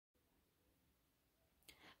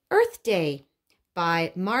Earth Day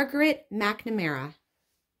by Margaret McNamara.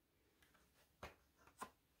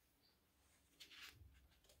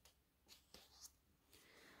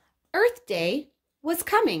 Earth Day was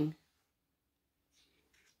coming.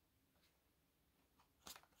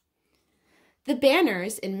 The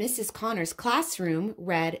banners in Mrs. Connor's classroom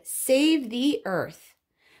read, "Save the Earth,"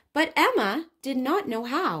 but Emma did not know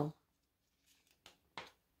how.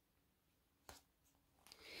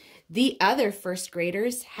 The other first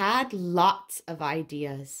graders had lots of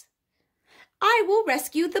ideas. "I will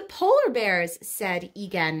rescue the polar bears," said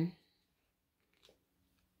Egan.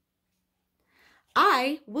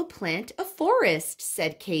 "I will plant a forest,"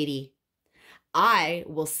 said Katie. "I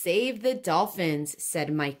will save the dolphins,"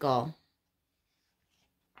 said Michael.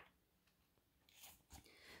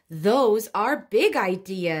 "Those are big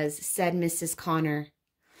ideas," said Mrs. Connor.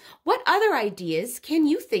 "What other ideas can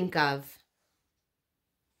you think of?"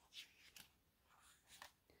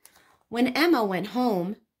 When Emma went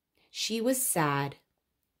home, she was sad.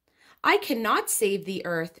 "I cannot save the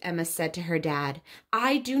earth," Emma said to her dad.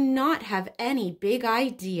 "I do not have any big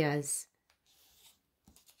ideas."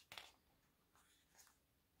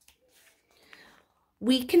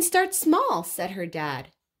 "We can start small," said her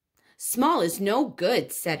dad. "Small is no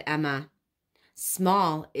good," said Emma.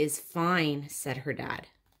 "Small is fine," said her dad.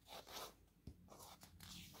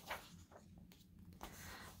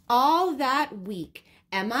 All that week,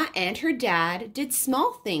 Emma and her dad did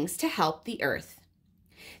small things to help the earth.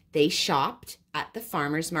 They shopped at the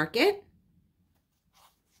farmer's market.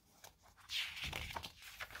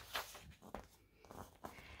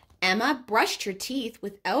 Emma brushed her teeth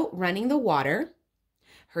without running the water.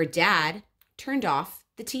 Her dad turned off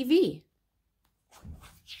the TV.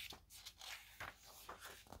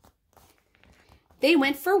 They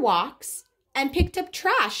went for walks and picked up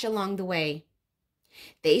trash along the way.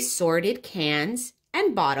 They sorted cans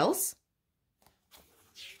and bottles.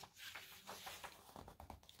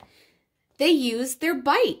 They used their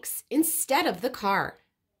bikes instead of the car.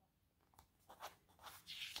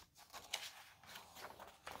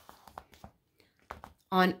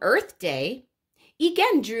 On Earth Day,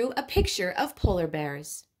 Egan drew a picture of polar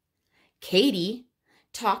bears. Katie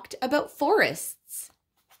talked about forests.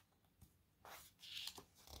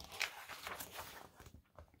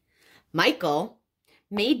 Michael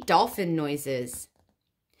made dolphin noises.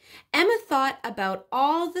 Emma thought about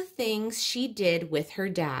all the things she did with her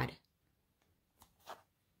dad.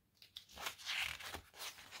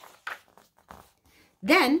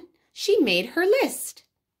 Then she made her list.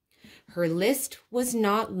 Her list was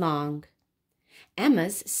not long.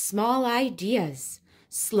 Emma's small ideas: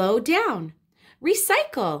 slow down,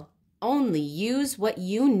 recycle, only use what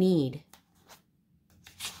you need.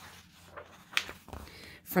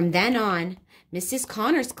 From then on, Mrs.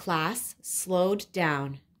 Connor's class slowed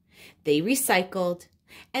down. They recycled,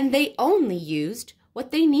 and they only used what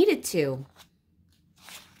they needed to.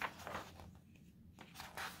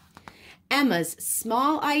 "Emma's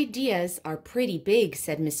small ideas are pretty big,"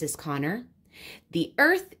 said Mrs. Connor. "The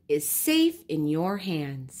earth is safe in your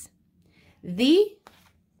hands." The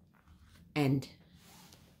end.